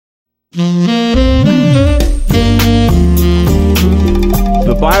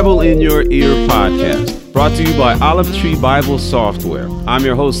Bible in Your Ear podcast, brought to you by Olive Tree Bible Software. I'm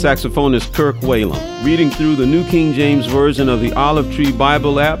your host, saxophonist Kirk Whalum, reading through the New King James Version of the Olive Tree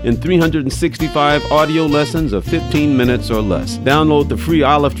Bible app in 365 audio lessons of 15 minutes or less. Download the free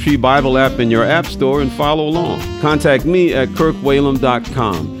Olive Tree Bible app in your app store and follow along. Contact me at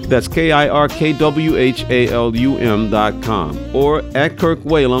kirkwhalum.com. That's KIRKWHALUM.com, or at Kirk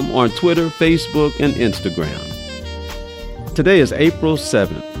Whalum on Twitter, Facebook, and Instagram. Today is April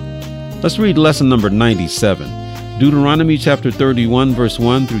 7th. Let's read lesson number 97. Deuteronomy chapter 31, verse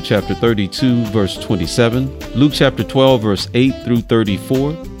 1 through chapter 32, verse 27. Luke chapter 12, verse 8 through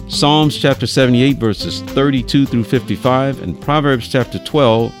 34. Psalms chapter 78, verses 32 through 55. And Proverbs chapter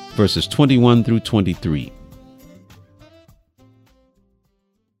 12, verses 21 through 23.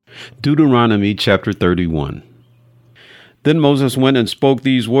 Deuteronomy chapter 31. Then Moses went and spoke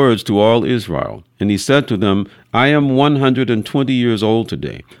these words to all Israel. And he said to them, I am 120 years old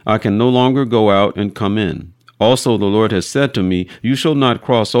today. I can no longer go out and come in. Also the Lord has said to me, you shall not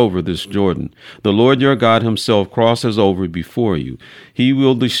cross over this Jordan. The Lord your God himself crosses over before you. He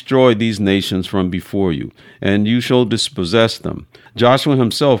will destroy these nations from before you, and you shall dispossess them. Joshua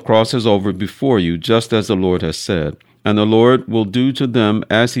himself crosses over before you, just as the Lord has said. And the Lord will do to them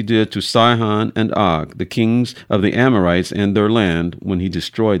as he did to Sihon and Og, the kings of the Amorites in their land, when he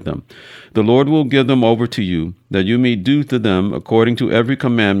destroyed them. The Lord will give them over to you, that you may do to them according to every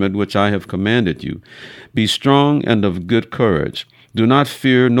commandment which I have commanded you. Be strong and of good courage. Do not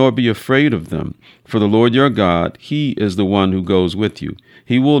fear nor be afraid of them, for the Lord your God, he is the one who goes with you.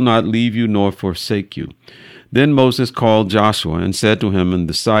 He will not leave you nor forsake you. Then Moses called Joshua and said to him in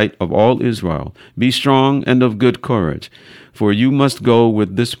the sight of all Israel, Be strong and of good courage, for you must go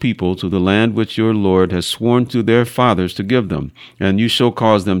with this people to the land which your Lord has sworn to their fathers to give them, and you shall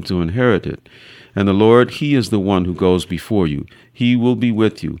cause them to inherit it. And the Lord, he is the one who goes before you. He will be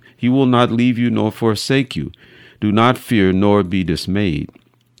with you. He will not leave you nor forsake you. Do not fear nor be dismayed.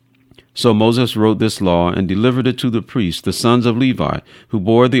 So Moses wrote this law and delivered it to the priests, the sons of Levi, who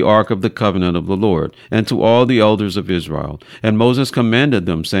bore the ark of the covenant of the Lord, and to all the elders of Israel. And Moses commanded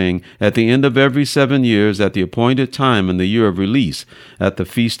them, saying, At the end of every 7 years, at the appointed time in the year of release, at the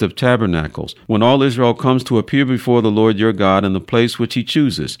Feast of Tabernacles, when all Israel comes to appear before the Lord your God in the place which he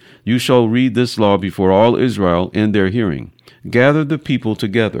chooses, you shall read this law before all Israel in their hearing. Gather the people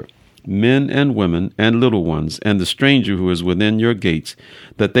together, men and women and little ones, and the stranger who is within your gates,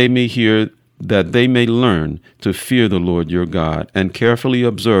 that they may hear, that they may learn to fear the Lord your God, and carefully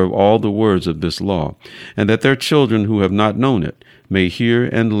observe all the words of this law, and that their children who have not known it may hear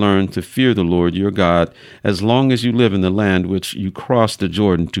and learn to fear the Lord your God, as long as you live in the land which you cross the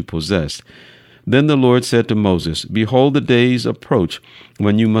Jordan to possess. Then the Lord said to Moses, Behold, the days approach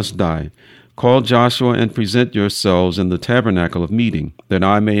when you must die. Call Joshua and present yourselves in the tabernacle of meeting, that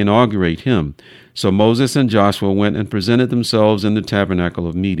I may inaugurate him. So Moses and Joshua went and presented themselves in the tabernacle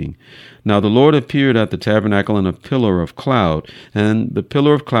of meeting. Now the Lord appeared at the tabernacle in a pillar of cloud, and the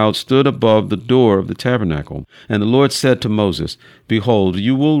pillar of cloud stood above the door of the tabernacle. And the Lord said to Moses, Behold,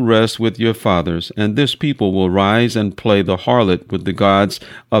 you will rest with your fathers, and this people will rise and play the harlot with the gods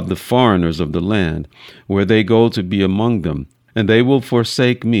of the foreigners of the land, where they go to be among them. And they will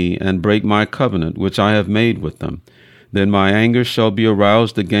forsake me and break my covenant which I have made with them. Then my anger shall be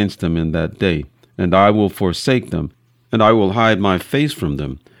aroused against them in that day, and I will forsake them, and I will hide my face from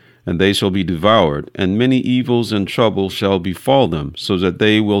them, and they shall be devoured, and many evils and troubles shall befall them, so that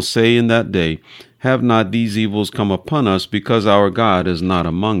they will say in that day, Have not these evils come upon us, because our God is not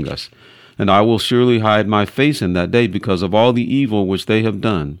among us? And I will surely hide my face in that day because of all the evil which they have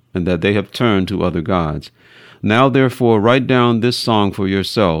done, and that they have turned to other gods. Now therefore write down this song for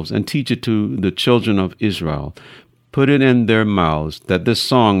yourselves, and teach it to the children of Israel. Put it in their mouths, that this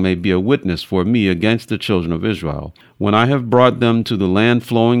song may be a witness for me against the children of Israel, when I have brought them to the land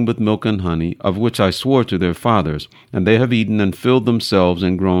flowing with milk and honey, of which I swore to their fathers, and they have eaten and filled themselves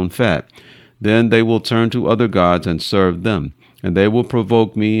and grown fat. Then they will turn to other gods and serve them, and they will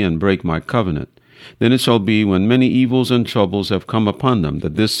provoke me and break my covenant. Then it shall be, when many evils and troubles have come upon them,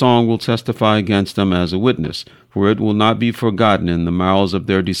 that this song will testify against them as a witness, for it will not be forgotten in the mouths of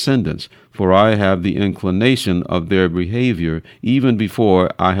their descendants, for I have the inclination of their behavior, even before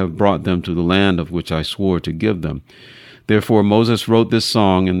I have brought them to the land of which I swore to give them. Therefore Moses wrote this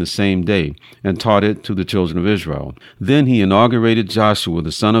song in the same day, and taught it to the children of Israel. Then he inaugurated Joshua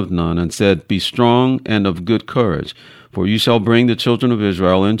the son of Nun, and said, Be strong and of good courage, for you shall bring the children of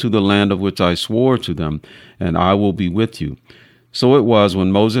Israel into the land of which I swore to them, and I will be with you. So it was,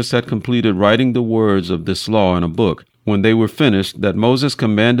 when Moses had completed writing the words of this law in a book, when they were finished, that Moses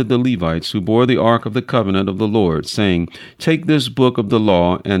commanded the Levites who bore the ark of the covenant of the Lord, saying, Take this book of the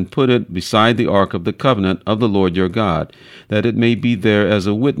law and put it beside the ark of the covenant of the Lord your God, that it may be there as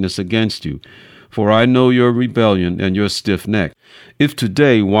a witness against you. For I know your rebellion and your stiff neck. If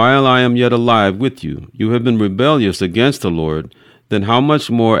today, while I am yet alive with you, you have been rebellious against the Lord, then how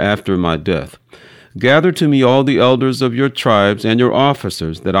much more after my death? Gather to me all the elders of your tribes and your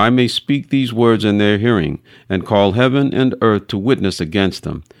officers, that I may speak these words in their hearing, and call heaven and earth to witness against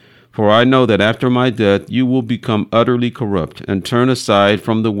them. For I know that after my death you will become utterly corrupt, and turn aside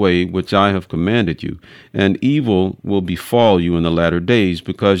from the way which I have commanded you, and evil will befall you in the latter days,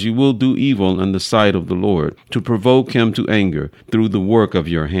 because you will do evil in the sight of the Lord, to provoke him to anger through the work of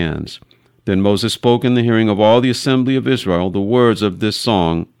your hands. Then Moses spoke in the hearing of all the assembly of Israel the words of this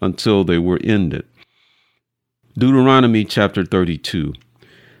song until they were ended. Deuteronomy chapter 32.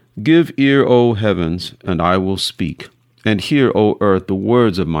 Give ear, O heavens, and I will speak, and hear, O earth, the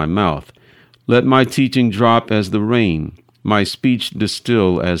words of my mouth. Let my teaching drop as the rain, my speech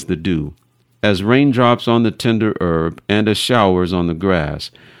distill as the dew, as raindrops on the tender herb, and as showers on the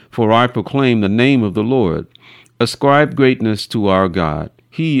grass. For I proclaim the name of the Lord. Ascribe greatness to our God.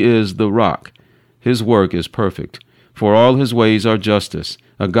 He is the rock. His work is perfect. For all his ways are justice,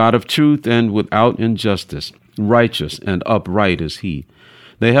 a God of truth and without injustice. Righteous and upright is he.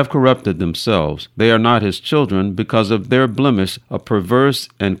 They have corrupted themselves. They are not his children, because of their blemish, a perverse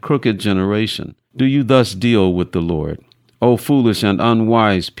and crooked generation. Do you thus deal with the Lord? O foolish and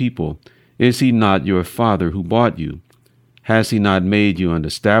unwise people, is he not your father who bought you? Has he not made you and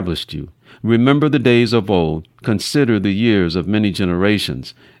established you? Remember the days of old. Consider the years of many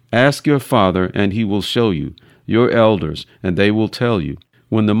generations. Ask your father, and he will show you, your elders, and they will tell you.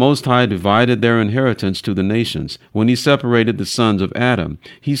 When the Most High divided their inheritance to the nations, when he separated the sons of Adam,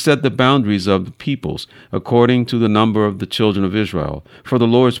 he set the boundaries of the peoples, according to the number of the children of Israel. For the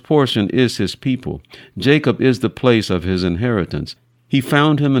Lord's portion is his people. Jacob is the place of his inheritance. He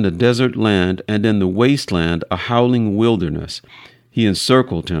found him in a desert land, and in the wasteland a howling wilderness. He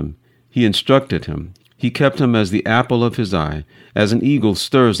encircled him. He instructed him. He kept him as the apple of his eye, as an eagle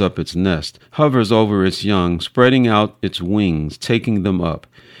stirs up its nest, hovers over its young, spreading out its wings, taking them up,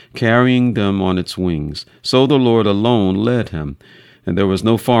 carrying them on its wings. So the Lord alone led him, and there was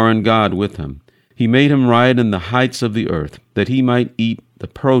no foreign god with him. He made him ride in the heights of the earth, that he might eat the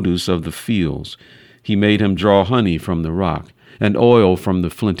produce of the fields. He made him draw honey from the rock, and oil from the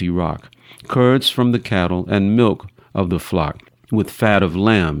flinty rock, curds from the cattle, and milk of the flock, with fat of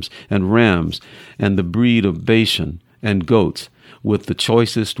lambs and rams, and the breed of Bashan, and goats, with the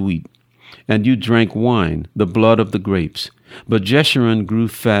choicest wheat. And you drank wine, the blood of the grapes. But Jeshurun grew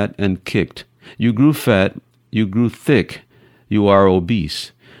fat and kicked. You grew fat, you grew thick, you are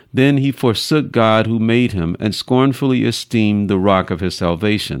obese. Then he forsook God who made him, and scornfully esteemed the rock of his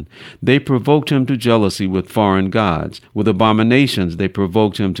salvation. They provoked him to jealousy with foreign gods. With abominations they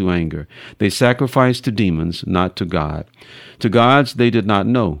provoked him to anger. They sacrificed to demons, not to God. To gods they did not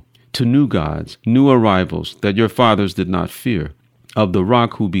know, to new gods, new arrivals, that your fathers did not fear. Of the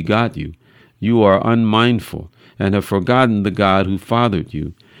rock who begot you, you are unmindful, and have forgotten the God who fathered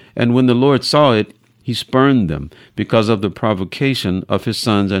you. And when the Lord saw it, he spurned them, because of the provocation of his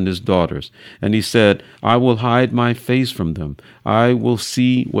sons and his daughters. And he said, I will hide my face from them. I will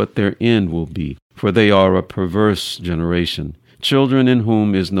see what their end will be, for they are a perverse generation, children in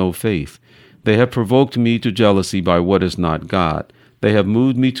whom is no faith. They have provoked me to jealousy by what is not God. They have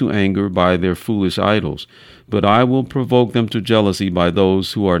moved me to anger by their foolish idols. But I will provoke them to jealousy by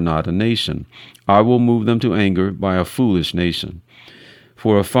those who are not a nation. I will move them to anger by a foolish nation.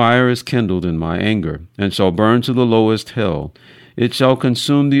 For a fire is kindled in my anger, and shall burn to the lowest hell. It shall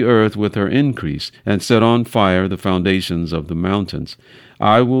consume the earth with her increase, and set on fire the foundations of the mountains.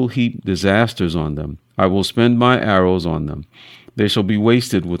 I will heap disasters on them. I will spend my arrows on them. They shall be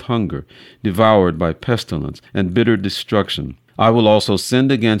wasted with hunger, devoured by pestilence and bitter destruction. I will also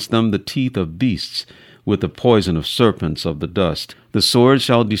send against them the teeth of beasts, with the poison of serpents of the dust. The sword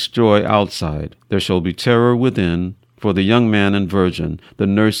shall destroy outside. There shall be terror within, for the young man and virgin, the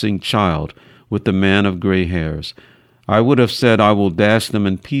nursing child, with the man of gray hairs. I would have said, I will dash them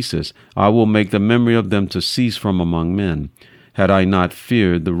in pieces. I will make the memory of them to cease from among men, had I not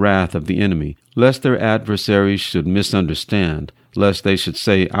feared the wrath of the enemy, lest their adversaries should misunderstand, lest they should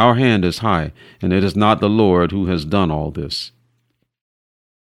say, Our hand is high, and it is not the Lord who has done all this.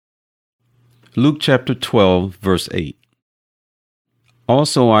 Luke chapter 12, verse 8.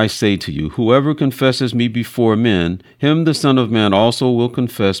 Also I say to you, whoever confesses me before men, him the Son of Man also will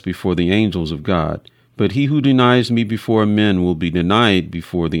confess before the angels of God. But he who denies me before men will be denied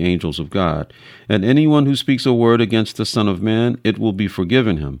before the angels of God. And anyone who speaks a word against the Son of Man, it will be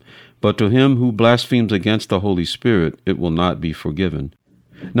forgiven him. But to him who blasphemes against the Holy Spirit, it will not be forgiven.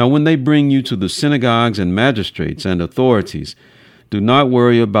 Now when they bring you to the synagogues and magistrates and authorities, do not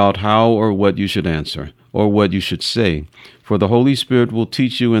worry about how or what you should answer, or what you should say, for the Holy Spirit will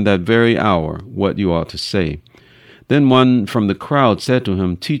teach you in that very hour what you ought to say. Then one from the crowd said to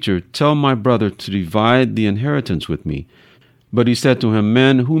him, Teacher, tell my brother to divide the inheritance with me. But he said to him,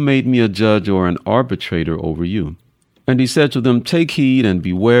 Men, who made me a judge or an arbitrator over you? And he said to them, Take heed and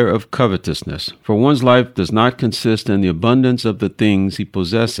beware of covetousness, for one's life does not consist in the abundance of the things he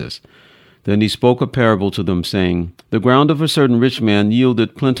possesses. Then he spoke a parable to them, saying, The ground of a certain rich man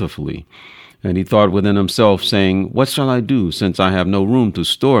yielded plentifully. And he thought within himself, saying, What shall I do, since I have no room to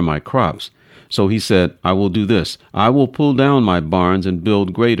store my crops? So he said, I will do this. I will pull down my barns and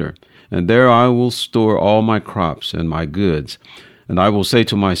build greater, and there I will store all my crops and my goods. And I will say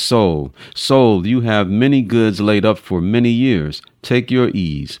to my soul, Soul, you have many goods laid up for many years. Take your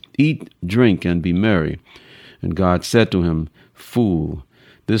ease, eat, drink, and be merry. And God said to him, Fool,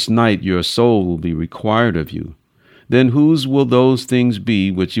 this night your soul will be required of you. Then whose will those things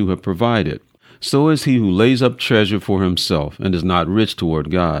be which you have provided? So is he who lays up treasure for himself and is not rich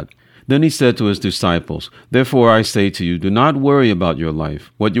toward God. Then he said to his disciples, Therefore I say to you, do not worry about your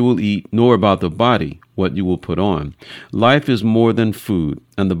life, what you will eat, nor about the body, what you will put on. Life is more than food,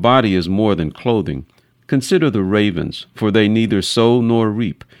 and the body is more than clothing. Consider the ravens, for they neither sow nor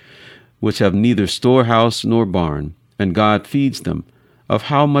reap, which have neither storehouse nor barn, and God feeds them. Of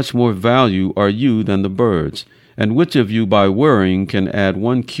how much more value are you than the birds? And which of you by worrying can add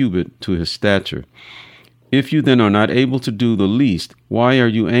 1 cubit to his stature? If you then are not able to do the least, why are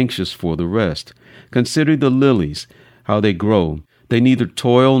you anxious for the rest? Consider the lilies, how they grow. They neither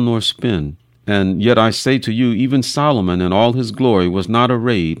toil nor spin. And yet I say to you, even Solomon in all his glory was not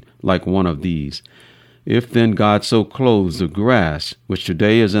arrayed like one of these. If then God so clothes the grass, which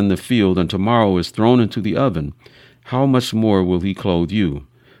today is in the field and tomorrow is thrown into the oven, how much more will he clothe you,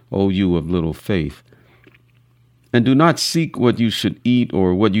 O you of little faith? And do not seek what you should eat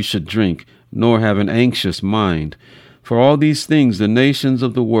or what you should drink, nor have an anxious mind. For all these things the nations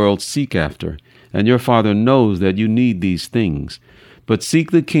of the world seek after, and your Father knows that you need these things. But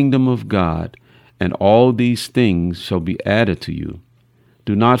seek the kingdom of God, and all these things shall be added to you.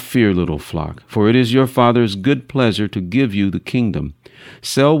 Do not fear, little flock, for it is your Father's good pleasure to give you the kingdom.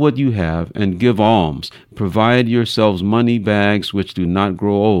 Sell what you have and give alms. Provide yourselves money bags which do not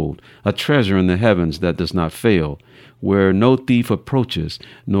grow old, a treasure in the heavens that does not fail, where no thief approaches,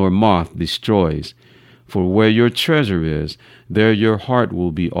 nor moth destroys. For where your treasure is, there your heart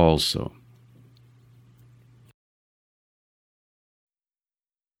will be also.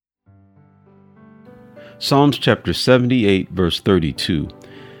 Psalms chapter 78, verse 32.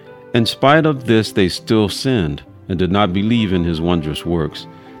 In spite of this they still sinned, and did not believe in his wondrous works.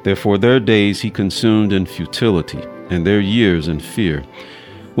 Therefore their days he consumed in futility, and their years in fear.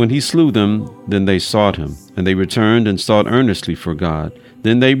 When he slew them, then they sought him, and they returned and sought earnestly for God.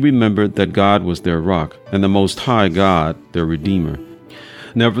 Then they remembered that God was their rock, and the Most High God their Redeemer.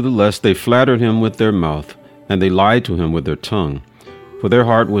 Nevertheless they flattered him with their mouth, and they lied to him with their tongue. For their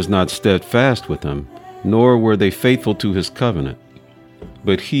heart was not steadfast with him, nor were they faithful to his covenant.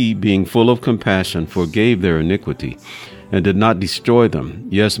 But he, being full of compassion, forgave their iniquity, and did not destroy them.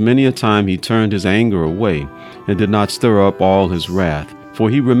 Yes, many a time he turned his anger away, and did not stir up all his wrath. For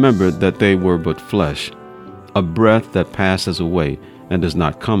he remembered that they were but flesh, a breath that passes away and does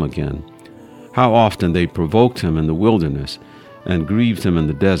not come again. How often they provoked him in the wilderness, and grieved him in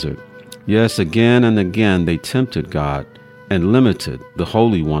the desert. Yes, again and again they tempted God, and limited the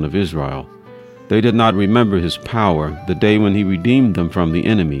Holy One of Israel. They did not remember his power, the day when he redeemed them from the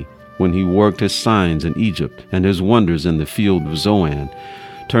enemy, when he worked his signs in Egypt, and his wonders in the field of Zoan,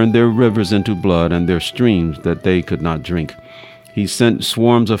 turned their rivers into blood, and their streams that they could not drink. He sent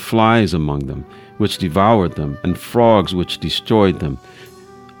swarms of flies among them, which devoured them, and frogs which destroyed them.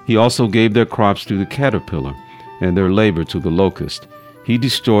 He also gave their crops to the caterpillar, and their labor to the locust. He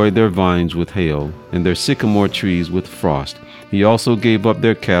destroyed their vines with hail, and their sycamore trees with frost. He also gave up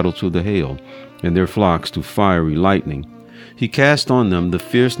their cattle to the hail, and their flocks to fiery lightning. He cast on them the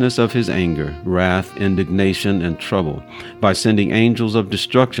fierceness of his anger, wrath, indignation, and trouble, by sending angels of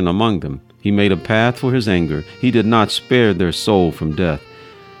destruction among them. He made a path for his anger. He did not spare their soul from death,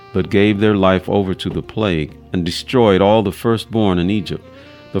 but gave their life over to the plague, and destroyed all the firstborn in Egypt,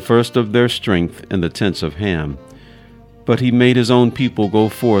 the first of their strength in the tents of Ham. But he made his own people go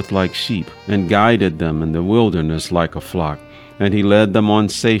forth like sheep, and guided them in the wilderness like a flock, and he led them on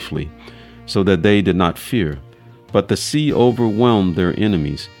safely. so that they did not fear. But the sea overwhelmed their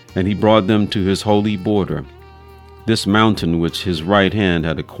enemies, and he brought them to his holy border, this mountain which his right hand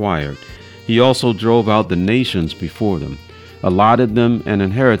had acquired. He also drove out the nations before them, allotted them an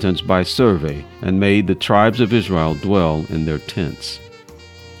inheritance by survey, and made the tribes of Israel dwell in their tents.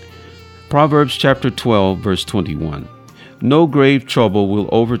 Proverbs chapter 12, verse 21. No grave trouble will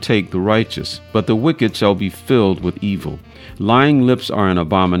overtake the righteous, but the wicked shall be filled with evil. Lying lips are an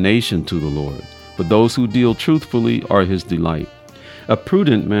abomination to the Lord, but those who deal truthfully are his delight. A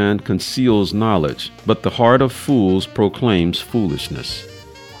prudent man conceals knowledge, but the heart of fools proclaims foolishness.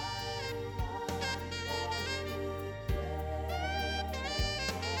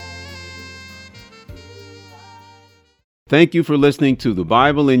 Thank you for listening to the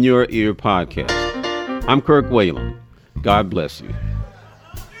Bible in Your Ear podcast. I'm Kirk Whalum. God bless you.